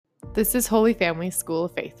This is Holy Family School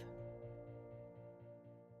of Faith.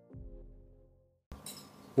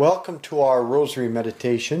 Welcome to our Rosary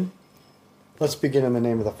Meditation. Let's begin in the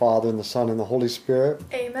name of the Father, and the Son, and the Holy Spirit.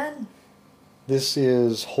 Amen. This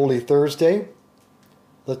is Holy Thursday.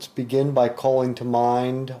 Let's begin by calling to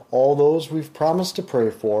mind all those we've promised to pray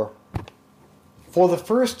for. For the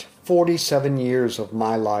first 47 years of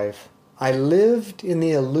my life, I lived in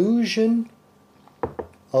the illusion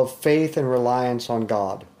of faith and reliance on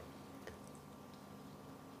God.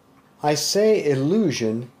 I say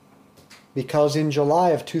illusion because in July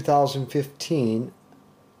of 2015,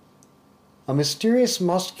 a mysterious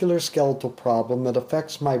musculoskeletal problem that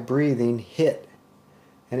affects my breathing hit,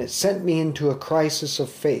 and it sent me into a crisis of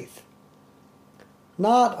faith.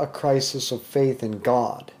 Not a crisis of faith in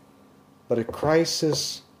God, but a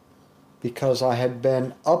crisis because I had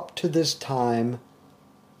been up to this time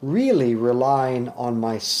really relying on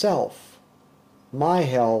myself, my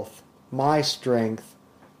health, my strength,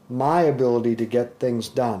 my ability to get things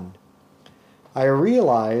done. I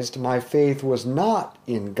realized my faith was not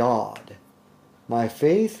in God. My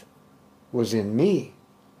faith was in me.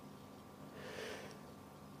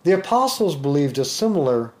 The apostles believed a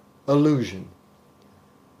similar illusion,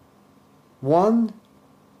 one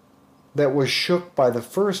that was shook by the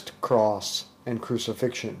first cross and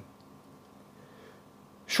crucifixion.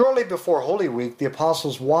 Shortly before Holy Week, the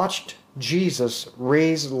apostles watched Jesus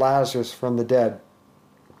raise Lazarus from the dead.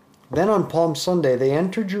 Then on Palm Sunday, they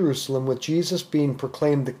entered Jerusalem with Jesus being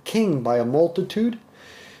proclaimed the king by a multitude.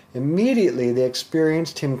 Immediately they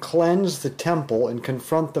experienced him cleanse the temple and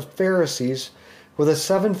confront the Pharisees with a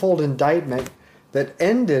sevenfold indictment that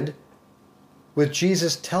ended with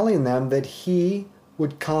Jesus telling them that he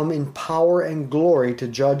would come in power and glory to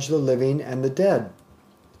judge the living and the dead.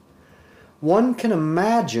 One can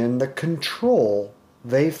imagine the control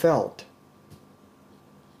they felt.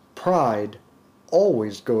 Pride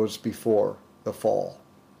always goes before the fall.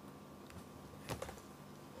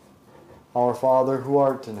 Our Father, who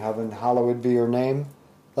art in heaven, hallowed be your name.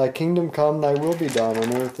 Thy kingdom come, thy will be done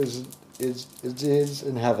on earth as it is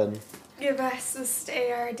in heaven. Give us this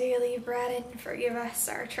day our daily bread, and forgive us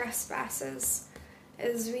our trespasses,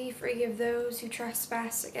 as we forgive those who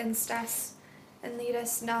trespass against us. And lead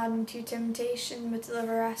us not into temptation, but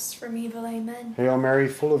deliver us from evil. Amen. Hail Mary,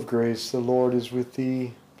 full of grace, the Lord is with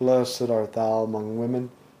thee. Blessed art thou among women.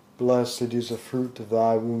 Blessed is the fruit of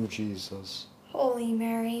thy womb, Jesus. Holy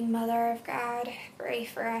Mary, Mother of God, pray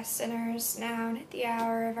for us sinners, now and at the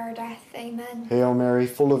hour of our death. Amen. Hail Mary,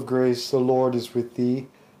 full of grace, the Lord is with thee.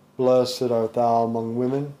 Blessed art thou among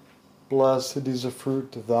women. Blessed is the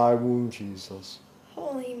fruit of thy womb, Jesus.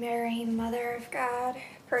 Holy Mary, Mother of God,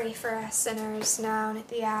 pray for us sinners, now and at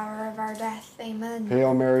the hour of our death. Amen.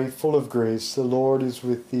 Hail Mary, full of grace, the Lord is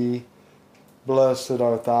with thee. Blessed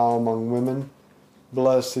art thou among women.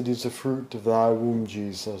 Blessed is the fruit of thy womb,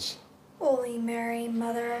 Jesus. Holy Mary,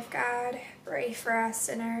 Mother of God, pray for us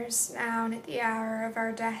sinners, now and at the hour of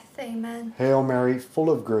our death. Amen. Hail Mary,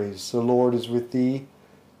 full of grace, the Lord is with thee.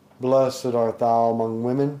 Blessed art thou among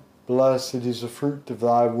women. Blessed is the fruit of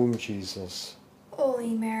thy womb, Jesus.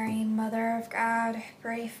 Holy Mary, Mother of God,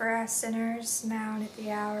 pray for us sinners, now and at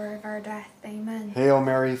the hour of our death. Amen. Hail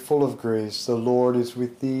Mary, full of grace, the Lord is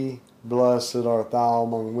with thee. Blessed art thou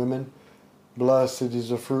among women. Blessed is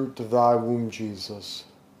the fruit of thy womb, Jesus.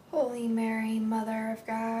 Holy Mary, Mother of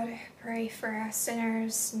God, pray for us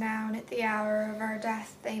sinners, now and at the hour of our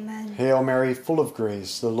death. Amen. Hail Mary, full of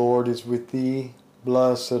grace, the Lord is with thee.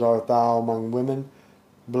 Blessed art thou among women.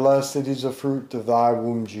 Blessed is the fruit of thy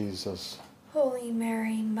womb, Jesus. Holy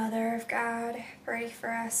Mary, Mother of God, pray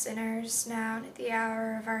for us sinners, now and at the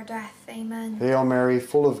hour of our death. Amen. Hail Mary,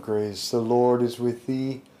 full of grace, the Lord is with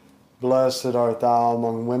thee. Blessed art thou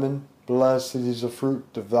among women. Blessed is the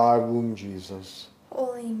fruit of thy womb, Jesus.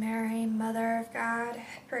 Holy Mary, Mother of God,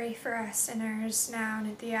 pray for us sinners, now and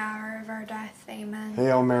at the hour of our death. Amen.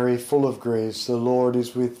 Hail Mary, full of grace, the Lord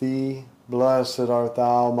is with thee. Blessed art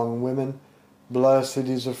thou among women. Blessed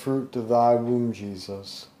is the fruit of thy womb,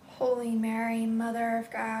 Jesus. Holy Mary, Mother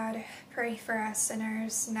of God, pray for us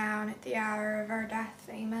sinners, now and at the hour of our death.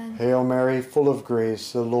 Amen. Hail Mary, full of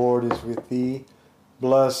grace, the Lord is with thee.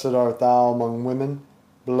 Blessed art thou among women.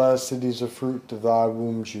 Blessed is the fruit of thy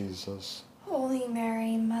womb, Jesus. Holy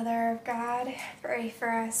Mary, Mother of God, pray for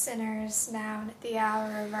us sinners, now and at the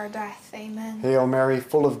hour of our death. Amen. Hail Mary,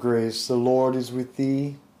 full of grace, the Lord is with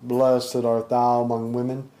thee. Blessed art thou among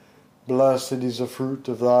women. Blessed is the fruit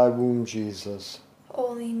of thy womb, Jesus.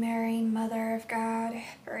 Holy Mary, Mother of God,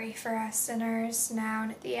 pray for us sinners, now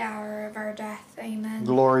and at the hour of our death. Amen.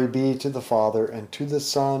 Glory be to the Father, and to the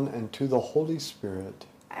Son, and to the Holy Spirit.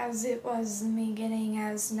 as it was in the beginning,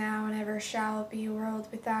 as now, and ever shall be, world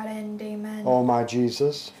without end. Amen. O my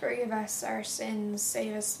Jesus, Forgive us our sins,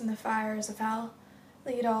 save us from the fires of hell.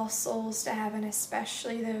 Lead all souls to heaven,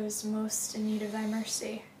 especially those most in need of thy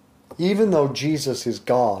mercy. even though Jesus is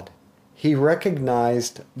God, he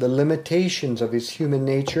recognized the limitations of his human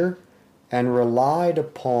nature and relied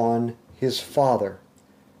upon his Father,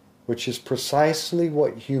 which is precisely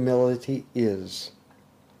what humility is.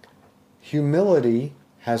 Humility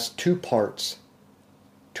has two parts: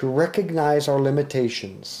 to recognize our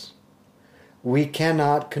limitations. We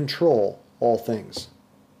cannot control all things.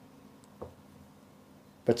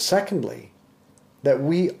 But secondly, that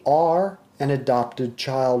we are an adopted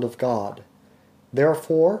child of God.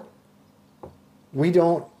 Therefore, we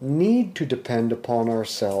don't need to depend upon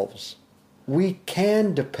ourselves. We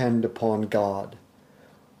can depend upon God.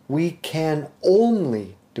 We can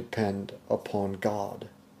only depend upon God.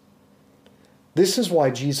 This is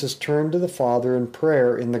why Jesus turned to the Father in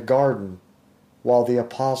prayer in the garden while the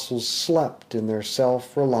apostles slept in their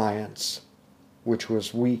self-reliance, which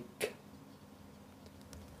was weak.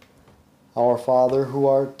 Our Father, who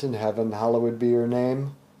art in heaven, hallowed be your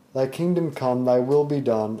name. Thy kingdom come, thy will be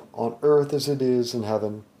done, on earth as it is in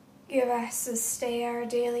heaven. Give us this day our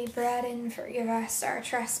daily bread, and forgive us our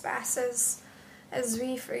trespasses, as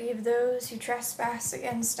we forgive those who trespass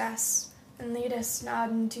against us. And lead us not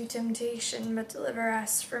into temptation, but deliver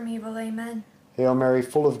us from evil. Amen. Hail Mary,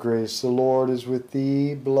 full of grace, the Lord is with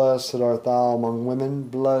thee. Blessed art thou among women.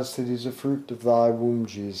 Blessed is the fruit of thy womb,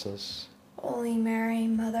 Jesus. Holy Mary,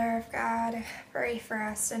 Mother of God, pray for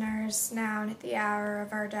us sinners, now and at the hour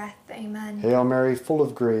of our death. Amen. Hail Mary, full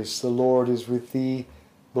of grace, the Lord is with thee.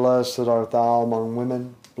 Blessed art thou among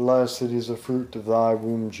women. Blessed is the fruit of thy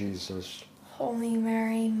womb, Jesus. Holy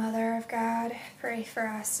Mary, Mother of God, pray for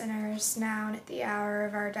us sinners, now and at the hour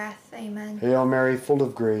of our death. Amen. Hail Mary, full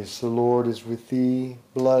of grace, the Lord is with thee.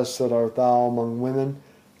 Blessed art thou among women.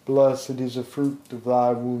 Blessed is the fruit of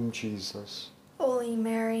thy womb, Jesus. Holy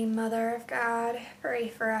Mary, Mother of God, pray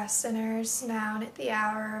for us sinners, now and at the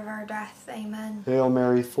hour of our death. Amen. Hail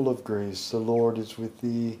Mary, full of grace, the Lord is with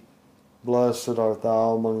thee. Blessed art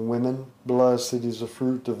thou among women. Blessed is the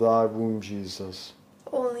fruit of thy womb, Jesus.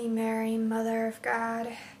 Holy Mary, Mother of God,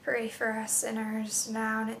 pray for us sinners,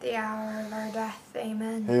 now and at the hour of our death.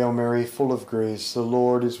 Amen. Hail Mary, full of grace, the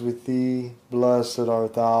Lord is with thee. Blessed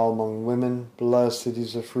art thou among women. Blessed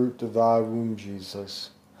is the fruit of thy womb, Jesus.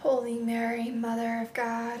 Holy Mary, Mother of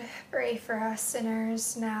God, pray for us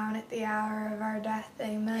sinners, now and at the hour of our death.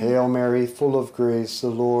 Amen. Hail Mary, full of grace, the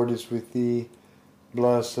Lord is with thee.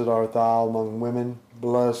 Blessed art thou among women.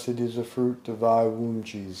 Blessed is the fruit of thy womb,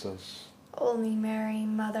 Jesus. Holy Mary,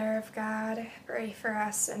 Mother of God, pray for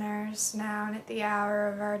us sinners, now and at the hour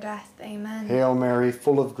of our death. Amen. Hail Mary,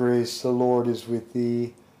 full of grace, the Lord is with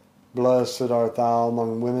thee. Blessed art thou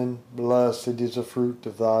among women. Blessed is the fruit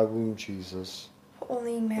of thy womb, Jesus.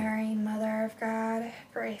 Holy Mary, Mother of God,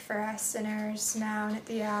 pray for us sinners, now and at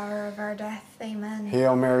the hour of our death. Amen.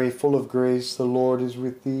 Hail Mary, full of grace, the Lord is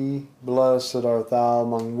with thee. Blessed art thou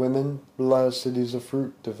among women. Blessed is the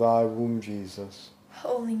fruit of thy womb, Jesus.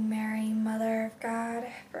 Holy Mary, Mother of God,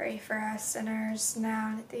 pray for us sinners,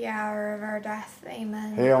 now and at the hour of our death.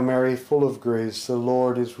 Amen. Hail Mary, full of grace, the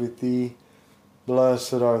Lord is with thee.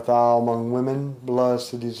 Blessed art thou among women.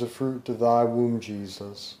 Blessed is the fruit of thy womb,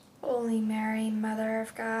 Jesus. Holy Mary, Mother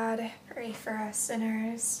of God, pray for us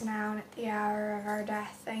sinners, now and at the hour of our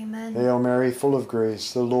death. Amen. Hail Mary, full of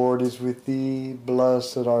grace, the Lord is with thee.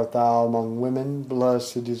 Blessed art thou among women.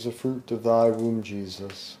 Blessed is the fruit of thy womb,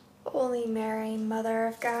 Jesus. Holy Mary, Mother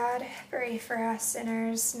of God, pray for us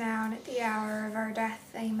sinners, now and at the hour of our death.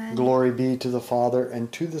 Amen. Glory be to the Father,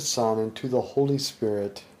 and to the Son, and to the Holy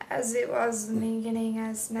Spirit. As it was in the beginning,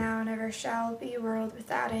 as now, and ever shall be, world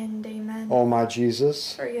without end. Amen. O my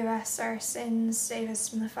Jesus, Forgive us our sins, save us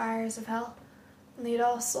from the fires of hell, and lead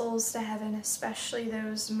all souls to heaven, especially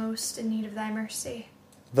those most in need of thy mercy.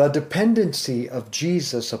 the dependency of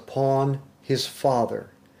Jesus upon his Father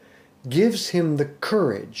gives him the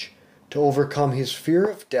courage to overcome his fear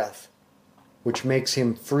of death, which makes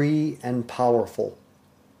him free and powerful.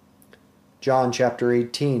 John chapter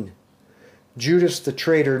 18. Judas the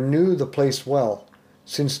traitor knew the place well,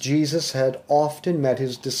 since Jesus had often met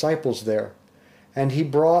his disciples there, and he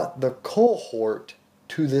brought the cohort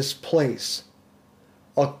to this place.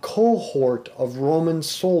 A cohort of Roman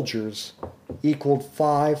soldiers equaled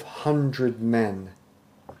 500 men.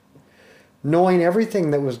 Knowing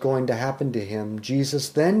everything that was going to happen to him, Jesus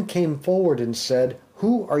then came forward and said,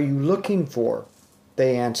 "Who are you looking for?"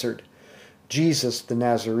 They answered, "Jesus the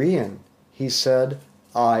Nazarene." He said,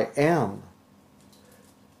 "I am."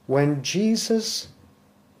 When Jesus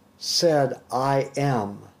said, I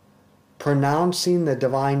am, pronouncing the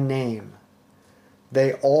divine name,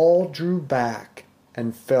 they all drew back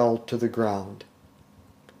and fell to the ground.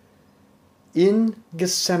 In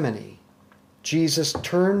Gethsemane, Jesus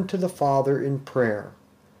turned to the Father in prayer,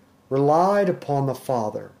 relied upon the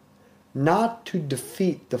Father, not to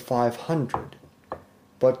defeat the 500,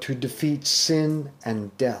 but to defeat sin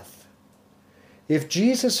and death. If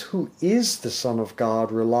Jesus, who is the Son of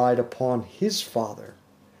God, relied upon his Father,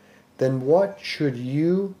 then what should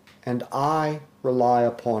you and I rely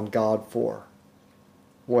upon God for?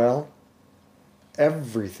 Well,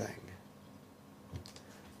 everything.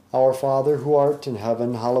 Our Father, who art in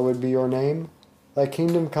heaven, hallowed be your name. Thy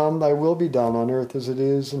kingdom come, thy will be done on earth as it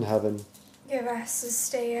is in heaven. Give us this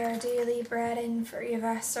day our daily bread, and forgive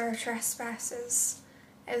us our trespasses,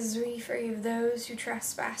 as we forgive those who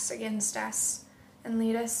trespass against us. And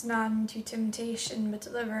lead us not into temptation, but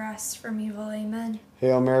deliver us from evil. Amen.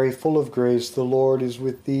 Hail Mary, full of grace, the Lord is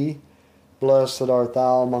with thee. Blessed art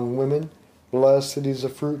thou among women. Blessed is the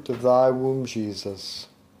fruit of thy womb, Jesus.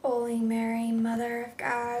 Holy Mary, Mother of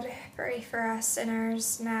God, pray for us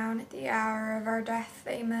sinners, now and at the hour of our death.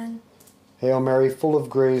 Amen. Hail Mary, full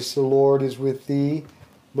of grace, the Lord is with thee.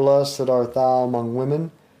 Blessed art thou among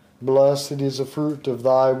women. Blessed is the fruit of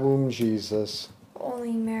thy womb, Jesus.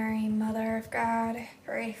 Holy Mary, Mother of God,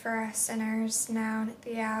 pray for us sinners, now and at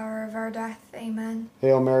the hour of our death. Amen.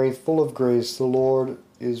 Hail Mary, full of grace, the Lord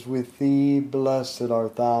is with thee. Blessed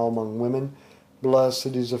art thou among women.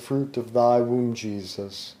 Blessed is the fruit of thy womb,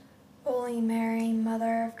 Jesus. Holy Mary,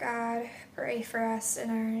 Mother of God, pray for us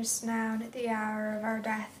sinners, now and at the hour of our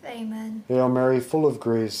death. Amen. Hail Mary, full of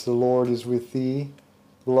grace, the Lord is with thee.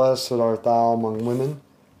 Blessed art thou among women.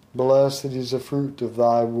 Blessed is the fruit of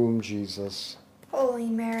thy womb, Jesus. Holy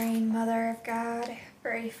Mary, Mother of God,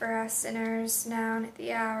 pray for us sinners, now and at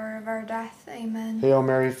the hour of our death. Amen. Hail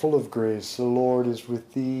Mary, full of grace, the Lord is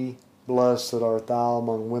with thee. Blessed art thou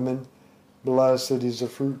among women. Blessed is the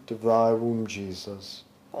fruit of thy womb, Jesus.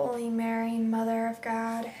 Holy Mary, Mother of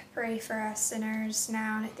God, pray for us sinners,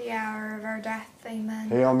 now and at the hour of our death. Amen.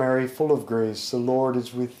 Hail Mary, full of grace, the Lord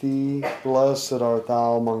is with thee. Blessed art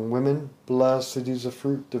thou among women. Blessed is the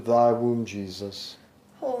fruit of thy womb, Jesus.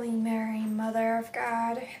 Holy Mary, Mother of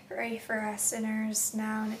God, pray for us sinners,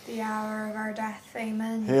 now and at the hour of our death.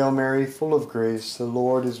 Amen. Hail Mary, full of grace, the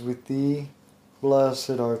Lord is with thee.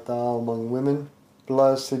 Blessed art thou among women.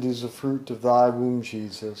 Blessed is the fruit of thy womb,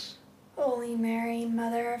 Jesus. Holy Mary,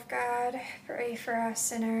 Mother of God, pray for us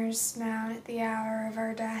sinners, now and at the hour of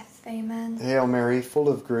our death. Amen. Hail Mary, full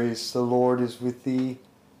of grace, the Lord is with thee.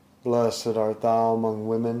 Blessed art thou among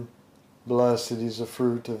women. Blessed is the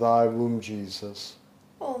fruit of thy womb, Jesus.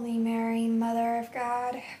 Holy Mary, Mother of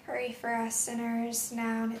God, pray for us sinners,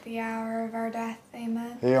 now and at the hour of our death.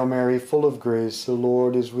 Amen. Hail Mary, full of grace, the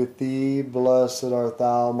Lord is with thee. Blessed art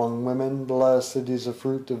thou among women. Blessed is the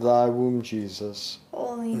fruit of thy womb, Jesus.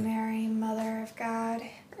 Holy Mary, Mother of God,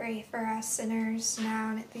 pray for us sinners,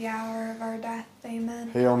 now and at the hour of our death.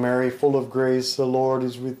 Amen. Hail Mary, full of grace, the Lord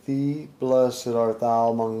is with thee. Blessed art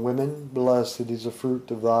thou among women. Blessed is the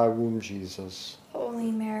fruit of thy womb, Jesus.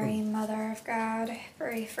 Holy Mary, Mother of God,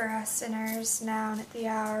 pray for us sinners, now and at the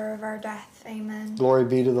hour of our death. Amen. Glory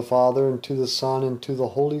be to the Father, and to the Son, and to the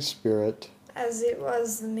Holy Spirit. As it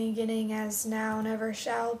was in the beginning, as now, and ever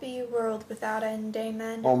shall be, world without end.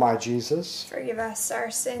 Amen. O my Jesus, forgive us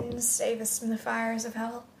our sins, save us from the fires of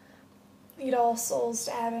hell. Lead all souls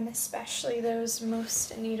to heaven, especially those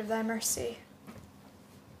most in need of thy mercy.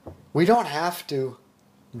 we don't have to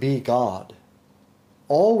be God.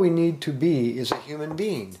 All we need to be is a human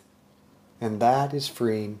being, and that is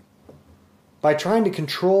freeing. By trying to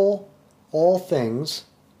control all things,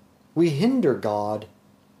 we hinder God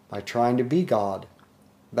by trying to be God.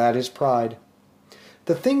 That is pride.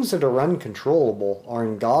 The things that are uncontrollable are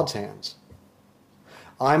in God's hands.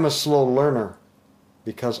 I'm a slow learner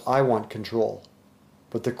because I want control.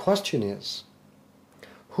 But the question is,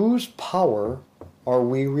 whose power are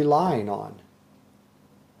we relying on?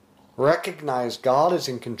 Recognize God is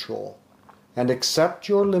in control and accept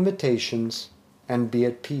your limitations and be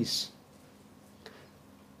at peace.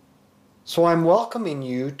 So I'm welcoming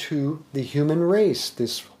you to the human race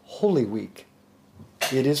this Holy Week.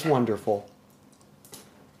 It is wonderful.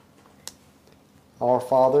 Our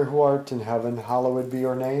Father who art in heaven, hallowed be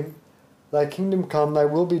your name. Thy kingdom come, thy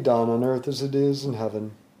will be done on earth as it is in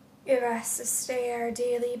heaven. Give us this day our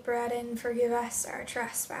daily bread, and forgive us our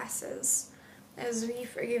trespasses, as we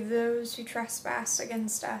forgive those who trespass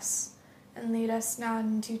against us. and lead us not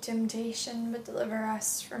into temptation, but deliver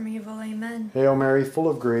us from evil. Amen. Hail Mary, full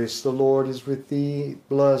of grace, the Lord is with thee.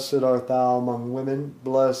 Blessed art thou among women.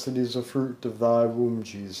 Blessed is the fruit of thy womb,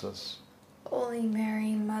 Jesus. Holy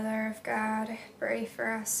Mary, Mother of God, pray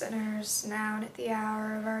for us sinners, now and at the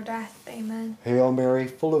hour of our death. Amen. Hail Mary,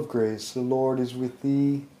 full of grace, the Lord is with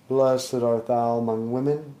thee. Blessed art thou among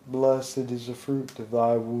women. Blessed is the fruit of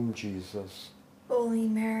thy womb, Jesus. Holy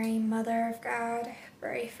Mary, Mother of God,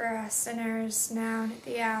 pray for us sinners, now and at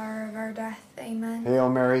the hour of our death. Amen. Hail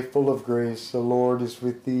Mary, full of grace, the Lord is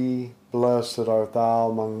with thee. Blessed art thou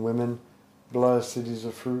among women. Blessed is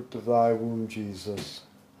the fruit of thy womb, Jesus.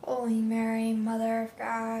 Holy Mary, Mother of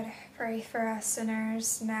God, pray for us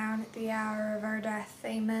sinners, now and at the hour of our death.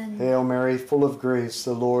 Amen. Hail Mary, full of grace,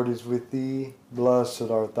 the Lord is with thee. Blessed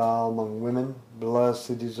art thou among women.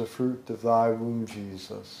 Blessed is the fruit of thy womb,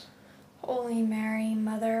 Jesus. Holy Mary,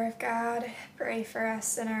 Mother of God, pray for us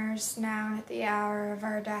sinners, now and at the hour of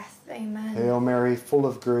our death. Amen. Hail Mary, full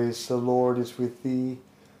of grace, the Lord is with thee.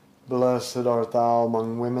 Blessed art thou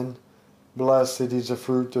among women. Blessed is the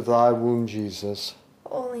fruit of thy womb, Jesus.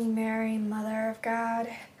 Holy Mary, Mother of God,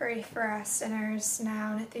 pray for us sinners,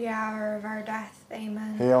 now and at the hour of our death.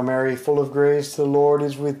 Amen. Hail Mary, full of grace, the Lord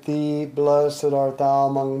is with thee. Blessed art thou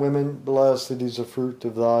among women. Blessed is the fruit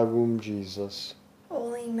of thy womb, Jesus.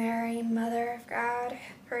 Holy Mary, Mother of God,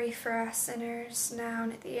 pray for us sinners, now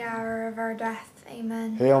and at the hour of our death.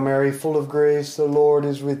 Amen. Hail Mary, full of grace, the Lord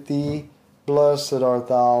is with thee. Blessed art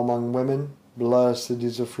thou among women. Blessed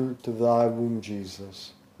is the fruit of thy womb,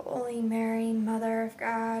 Jesus. Holy Mary, Mother of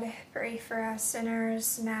God, pray for us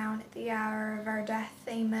sinners, now and at the hour of our death.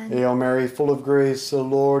 Amen. Hail Mary, full of grace, the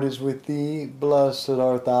Lord is with thee. Blessed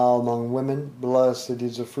art thou among women. Blessed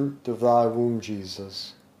is the fruit of thy womb,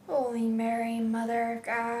 Jesus. Holy Mary, Mother of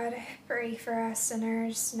God, pray for us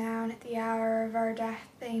sinners, now and at the hour of our death.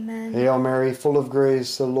 Amen. Hail Mary, full of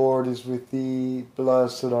grace, the Lord is with thee.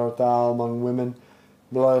 Blessed art thou among women.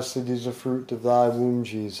 Blessed is the fruit of thy womb,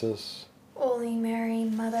 Jesus. Holy Mary,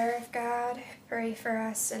 Mother of God, pray for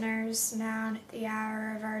us sinners, now and at the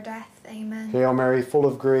hour of our death. Amen. Hail Mary, full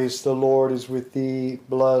of grace, the Lord is with thee.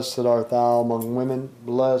 Blessed art thou among women.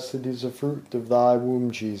 Blessed is the fruit of thy womb,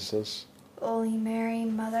 Jesus. Holy Mary,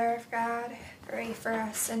 Mother of God, pray for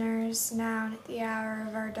us sinners, now and at the hour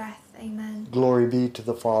of our death. Amen. Glory be to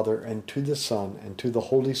the Father, and to the Son, and to the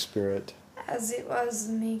Holy Spirit. As it was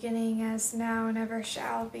in the beginning, as now, and ever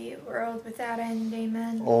shall be, world without end.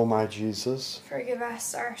 Amen. O my Jesus, Forgive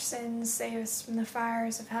us our sins, save us from the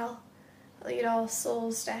fires of hell. Lead all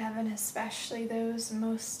souls to heaven, especially those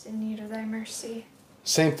most in need of thy mercy.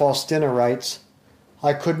 St. Faustina writes,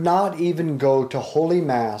 I could not even go to Holy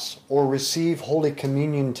Mass or receive Holy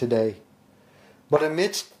Communion today, but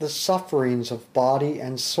amidst the sufferings of body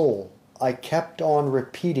and soul, I kept on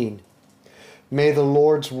repeating, May the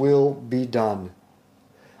Lord's will be done.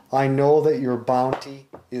 I know that your bounty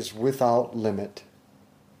is without limit.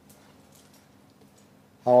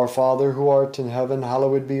 Our Father, who art in heaven,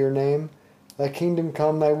 hallowed be your name. Thy kingdom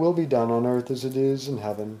come, thy will be done on earth as it is in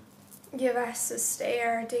heaven. Give us this day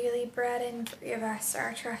our daily bread, and forgive us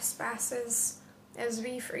our trespasses, as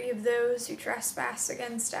we forgive those who trespass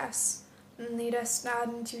against us. And lead us not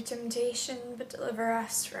into temptation, but deliver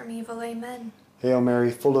us from evil. Amen. Hail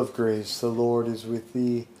Mary, full of grace, the Lord is with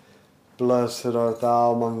thee. Blessed art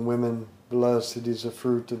thou among women. Blessed is the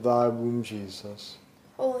fruit of thy womb, Jesus.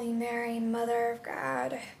 Holy Mary, Mother of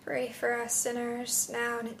God, pray for us sinners,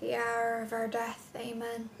 now and at the hour of our death.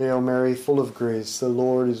 Amen. Hail Mary, full of grace, the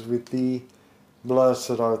Lord is with thee.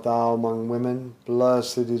 Blessed art thou among women.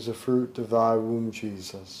 Blessed is the fruit of thy womb,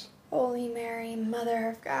 Jesus. Holy Mary, Mother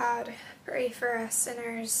of God, pray for us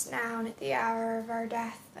sinners, now and at the hour of our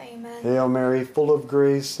death. Amen. Hail Mary, full of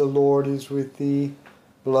grace, the Lord is with thee.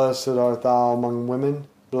 Blessed art thou among women.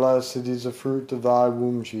 Blessed is the fruit of thy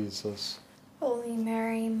womb, Jesus. Holy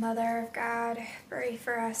Mary, Mother of God, pray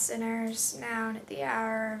for us sinners, now and at the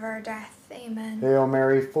hour of our death. Amen. Hail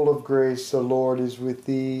Mary, full of grace, the Lord is with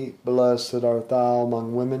thee. Blessed art thou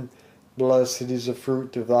among women. Blessed is the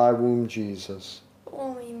fruit of thy womb, Jesus.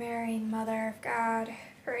 Holy Mary, Mother of God,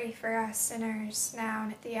 pray for us sinners, now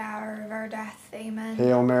and at the hour of our death. Amen.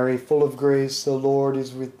 Hail Mary, full of grace, the Lord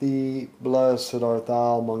is with thee. Blessed art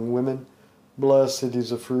thou among women. Blessed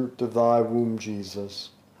is the fruit of thy womb,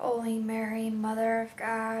 Jesus. Holy Mary, Mother of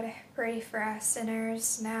God, pray for us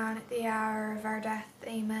sinners, now and at the hour of our death.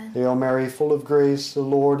 Amen. Hail Mary, full of grace, the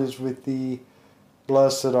Lord is with thee.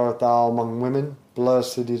 Blessed art thou among women.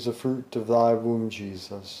 Blessed is the fruit of thy womb,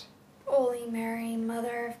 Jesus. Holy Mary,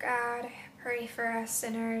 Mother of God, pray pray for us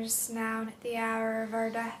sinners, now and at the hour of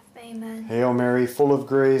our death. Amen. Hail Mary, full of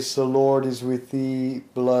grace, the Lord is with thee.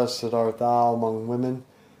 Blessed art thou among women.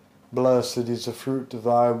 Blessed is the fruit of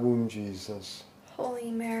thy womb, Jesus.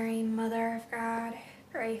 Holy Mary, Mother of God,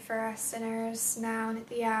 pray for us sinners, now and at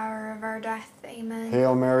the hour of our death. Amen.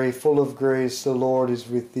 Hail Mary, full of grace, the Lord is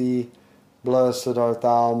with thee. Blessed art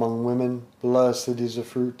thou among women. Blessed is the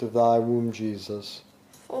fruit of thy womb, Jesus.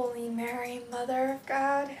 Holy Mary, Mother of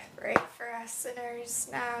God, pray for us sinners,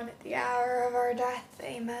 now and at the hour of our death.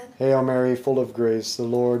 Amen. Hail Mary, full of grace, the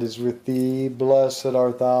Lord is with thee. Blessed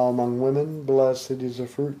art thou among women. Blessed is the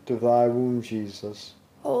fruit of thy womb, Jesus.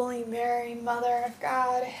 Holy Mary, Mother of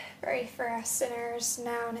God, pray for us sinners,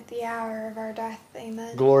 now and at the hour of our death.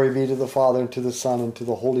 Amen. Glory be to the Father, and to the Son, and to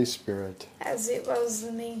the Holy Spirit. As it was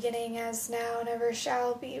in the beginning, as now, and ever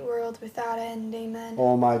shall be, world without end. Amen.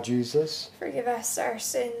 O my Jesus, Forgive us our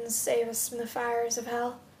sins, save us from the fires of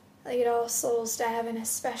hell. Lead all souls to heaven,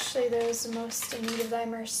 especially those most in need of thy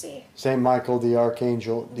mercy. Saint Michael the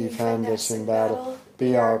Archangel, defend us in battle.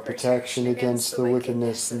 Be our protection against the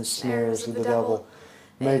wickedness and snares of the devil.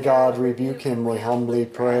 May God rebuke him, we humbly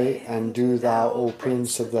pray, and do thou, O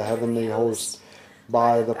Prince of the heavenly host,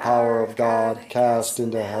 by the power of God, cast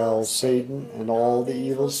into hell Satan and all the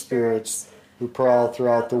evil spirits who prowl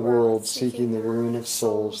throughout the world, seeking the ruin of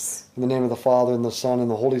souls. In the name of the Father, and the Son,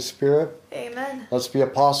 and the Holy Spirit. Amen. Let's be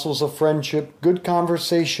apostles of friendship, good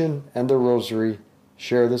conversation, and the rosary.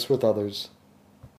 Share this with others.